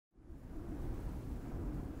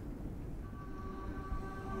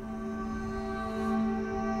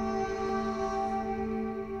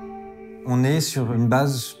On est sur une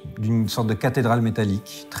base d'une sorte de cathédrale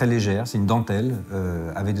métallique, très légère, c'est une dentelle,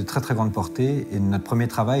 avec de très très grandes portées, et notre premier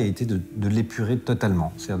travail a été de l'épurer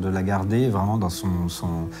totalement, c'est-à-dire de la garder vraiment dans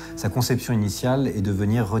sa conception initiale et de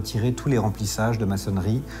venir retirer tous les remplissages de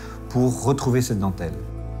maçonnerie pour retrouver cette dentelle.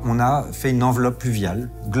 On a fait une enveloppe pluviale,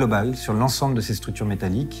 globale, sur l'ensemble de ces structures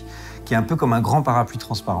métalliques, qui est un peu comme un grand parapluie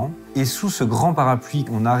transparent. Et sous ce grand parapluie,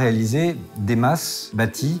 on a réalisé des masses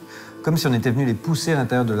bâties comme si on était venu les pousser à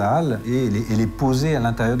l'intérieur de la halle et les poser à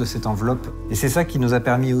l'intérieur de cette enveloppe. Et c'est ça qui nous a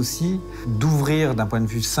permis aussi d'ouvrir d'un point de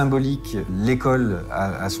vue symbolique l'école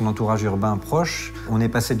à son entourage urbain proche. On est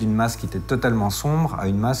passé d'une masse qui était totalement sombre à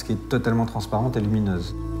une masse qui est totalement transparente et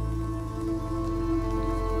lumineuse.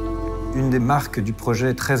 Une des marques du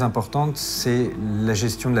projet très importante, c'est la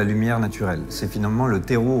gestion de la lumière naturelle. C'est finalement le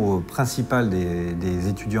terreau principal des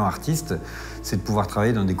étudiants artistes, c'est de pouvoir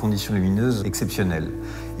travailler dans des conditions lumineuses exceptionnelles.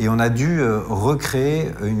 Et on a dû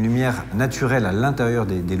recréer une lumière naturelle à l'intérieur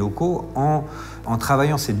des locaux en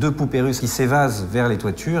travaillant ces deux poupées russes qui s'évasent vers les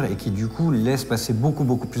toitures et qui du coup laissent passer beaucoup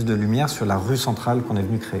plus de lumière sur la rue centrale qu'on est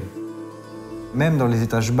venu créer. Même dans les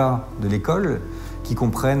étages bas de l'école, qui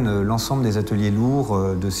comprennent l'ensemble des ateliers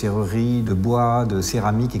lourds de serrurerie, de bois, de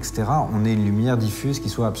céramique, etc. On a une lumière diffuse qui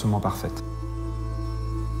soit absolument parfaite.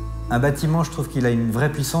 Un bâtiment, je trouve qu'il a une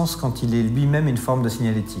vraie puissance quand il est lui-même une forme de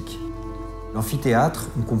signalétique. L'amphithéâtre,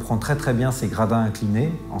 on comprend très bien ses gradins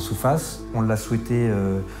inclinés en sous-face. On l'a souhaité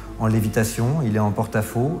en lévitation, il est en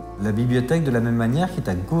porte-à-faux. La bibliothèque, de la même manière, qui est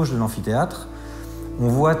à gauche de l'amphithéâtre, on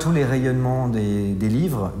voit tous les rayonnements des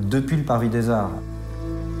livres depuis le parvis des Arts.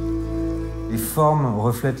 Les formes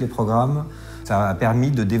reflètent les programmes. Ça a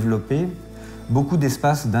permis de développer beaucoup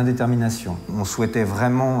d'espaces d'indétermination. On souhaitait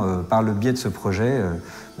vraiment, par le biais de ce projet,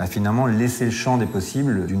 finalement laisser le champ des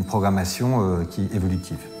possibles d'une programmation qui est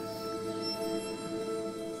évolutive.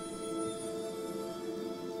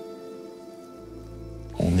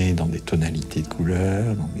 On est dans des tonalités de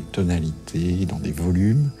couleurs, dans des tonalités, dans des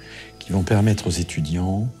volumes qui vont permettre aux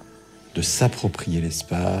étudiants de s'approprier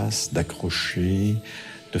l'espace, d'accrocher,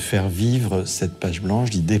 de faire vivre cette page blanche,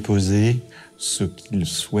 d'y déposer ce qu'ils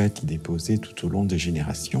souhaitent y déposer tout au long des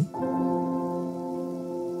générations.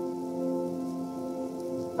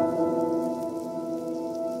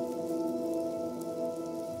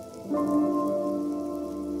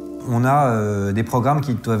 On a des programmes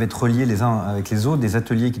qui doivent être reliés les uns avec les autres, des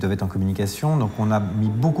ateliers qui doivent être en communication. Donc on a mis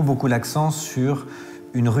beaucoup l'accent sur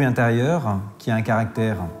une rue intérieure qui a un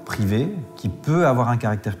caractère privé, qui peut avoir un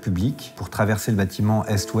caractère public pour traverser le bâtiment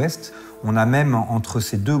est-ouest. On a même, entre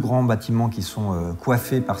ces deux grands bâtiments qui sont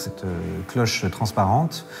coiffés par cette cloche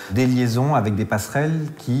transparente, des liaisons avec des passerelles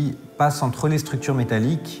qui passent entre les structures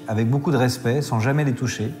métalliques avec beaucoup de respect, sans jamais les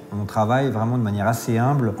toucher. On travaille vraiment de manière assez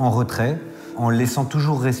humble, en retrait, en laissant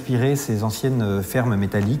toujours respirer ces anciennes fermes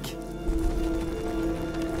métalliques.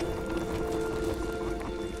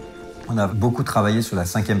 On a beaucoup travaillé sur la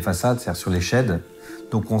 5e façade, c'est-à-dire sur les sheds.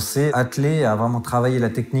 Donc on s'est attelé à vraiment travailler la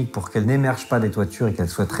technique pour qu'elle n'émerge pas des toitures et qu'elle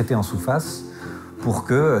soit traitée en sous-face, pour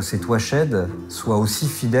que ces toits sheds soient aussi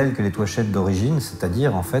fidèles que les toits sheds d'origine,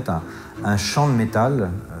 c'est-à-dire en fait un champ de métal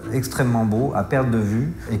extrêmement beau, à perte de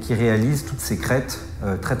vue, et qui réalise toutes ces crêtes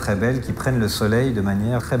très belles qui prennent le soleil de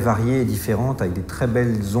manière très variée et différente, avec des très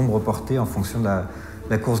belles ombres portées en fonction de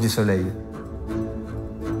la course du soleil.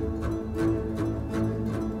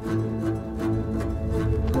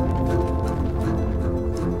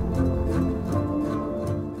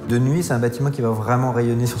 De nuit, c'est un bâtiment qui va vraiment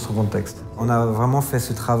rayonner sur son contexte. On a vraiment fait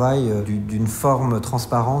ce travail d'une forme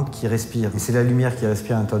transparente qui respire. Et c'est la lumière qui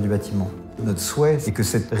respire à l'intérieur du bâtiment. Notre souhait, c'est que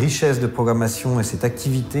cette richesse de programmation et cette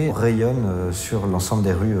activité rayonnent sur l'ensemble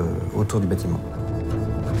des rues autour du bâtiment.